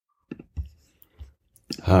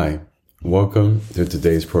Hi, welcome to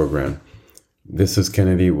today's program. This is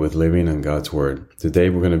Kennedy with Living on God's Word.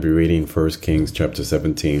 Today we're going to be reading 1 Kings chapter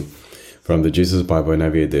 17 from the Jesus Bible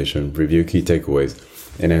NIV edition, review key takeaways,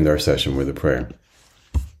 and end our session with a prayer.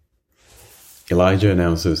 Elijah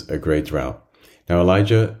announces a great drought. Now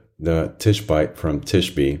Elijah the Tishbite from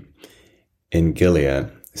Tishbe in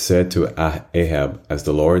Gilead said to Ahab, "As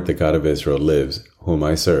the Lord, the God of Israel, lives, whom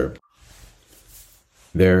I serve,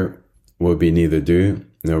 there will be neither dew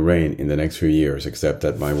nor rain in the next few years except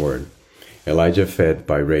at my word." Elijah fed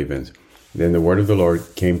by ravens. Then the word of the Lord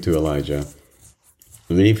came to Elijah,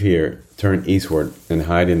 "Leave here, turn eastward, and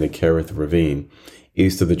hide in the Kerith ravine,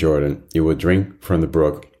 east of the Jordan. You will drink from the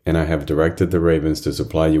brook, and I have directed the ravens to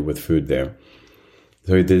supply you with food there."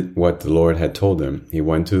 So he did what the Lord had told him. He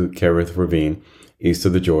went to Kerith ravine, east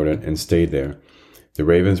of the Jordan, and stayed there. The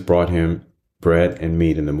ravens brought him bread and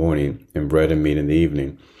meat in the morning, and bread and meat in the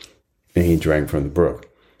evening, and he drank from the brook.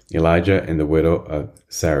 Elijah and the widow of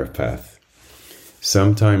Zarephath.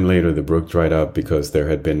 Some time later the brook dried up because there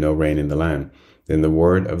had been no rain in the land. Then the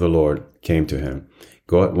word of the Lord came to him,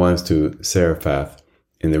 "Go at once to Zarephath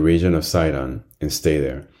in the region of Sidon and stay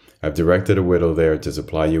there. I've directed a widow there to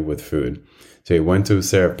supply you with food." So he went to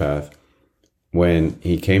Zarephath. When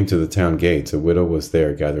he came to the town gates, a widow was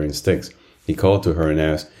there gathering sticks. He called to her and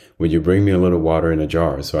asked, "Would you bring me a little water in a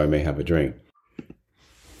jar so I may have a drink?"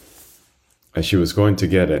 As she was going to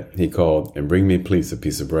get it, he called, "And bring me please a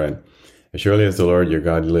piece of bread." "As surely as the Lord your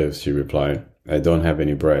God lives," she replied, "I don't have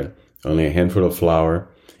any bread, only a handful of flour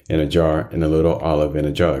in a jar and a little olive in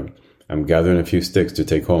a jug. I'm gathering a few sticks to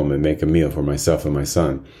take home and make a meal for myself and my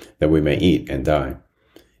son, that we may eat and die."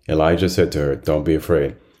 Elijah said to her, "Don't be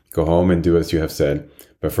afraid. Go home and do as you have said,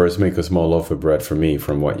 but first make a small loaf of bread for me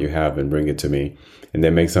from what you have and bring it to me, and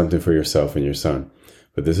then make something for yourself and your son.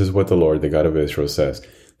 But this is what the Lord, the God of Israel, says.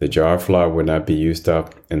 The jar of flour will not be used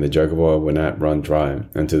up, and the jug of oil will not run dry,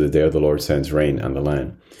 until the day of the Lord sends rain on the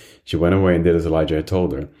land." She went away and did as Elijah had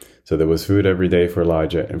told her. So there was food every day for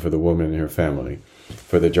Elijah and for the woman and her family.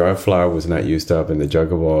 For the jar of flour was not used up, and the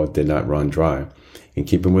jug of oil did not run dry, in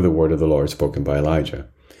keeping with the word of the Lord spoken by Elijah.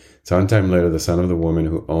 Some time later, the son of the woman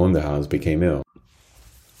who owned the house became ill.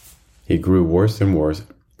 He grew worse and worse,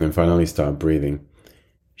 and finally stopped breathing.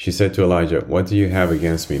 She said to Elijah, "What do you have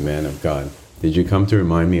against me, man of God? Did you come to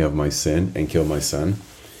remind me of my sin and kill my son?"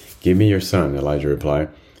 "Give me your son," Elijah replied.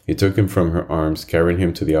 He took him from her arms, carried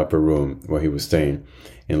him to the upper room where he was staying,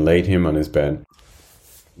 and laid him on his bed.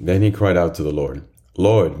 Then he cried out to the Lord,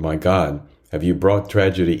 "Lord, my God, have you brought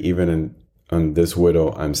tragedy even on this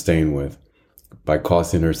widow I'm staying with, by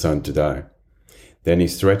causing her son to die?" Then he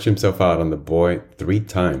stretched himself out on the boy 3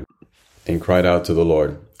 times and cried out to the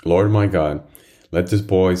Lord, "Lord, my God, let this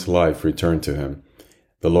boy's life return to him."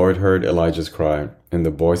 The Lord heard Elijah's cry, and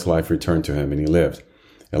the boy's life returned to him, and he lived.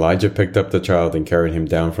 Elijah picked up the child and carried him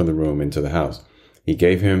down from the room into the house. He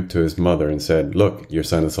gave him to his mother and said, "Look, your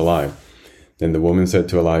son is alive." Then the woman said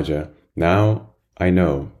to Elijah, "Now I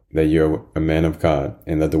know that you are a man of God,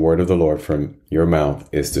 and that the word of the Lord from your mouth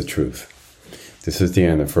is the truth." This is the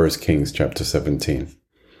end of 1 Kings chapter 17.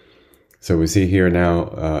 So we see here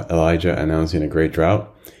now Elijah announcing a great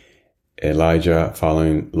drought. Elijah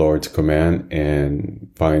following Lord's command and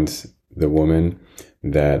finds the woman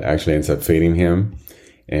that actually ends up feeding him,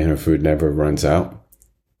 and her food never runs out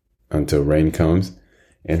until rain comes,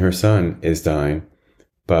 and her son is dying,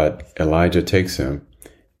 but Elijah takes him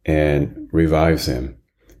and revives him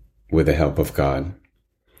with the help of God.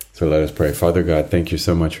 So let us pray. Father God, thank you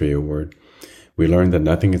so much for your word. We learned that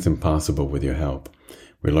nothing is impossible with your help.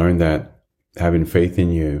 We learned that having faith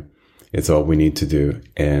in you, it's all we need to do,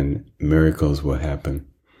 and miracles will happen.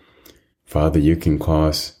 Father, you can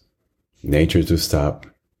cause nature to stop,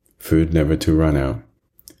 food never to run out,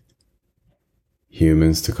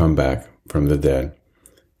 humans to come back from the dead.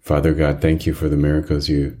 Father God, thank you for the miracles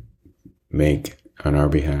you make on our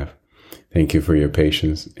behalf. Thank you for your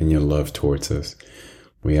patience and your love towards us.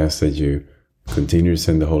 We ask that you continue to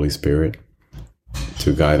send the Holy Spirit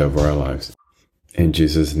to guide over our lives. In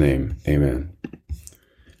Jesus' name, amen.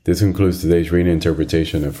 This concludes today's reading and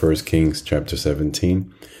interpretation of 1 Kings chapter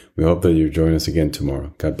 17. We hope that you join us again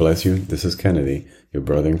tomorrow. God bless you. This is Kennedy, your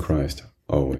brother in Christ, always.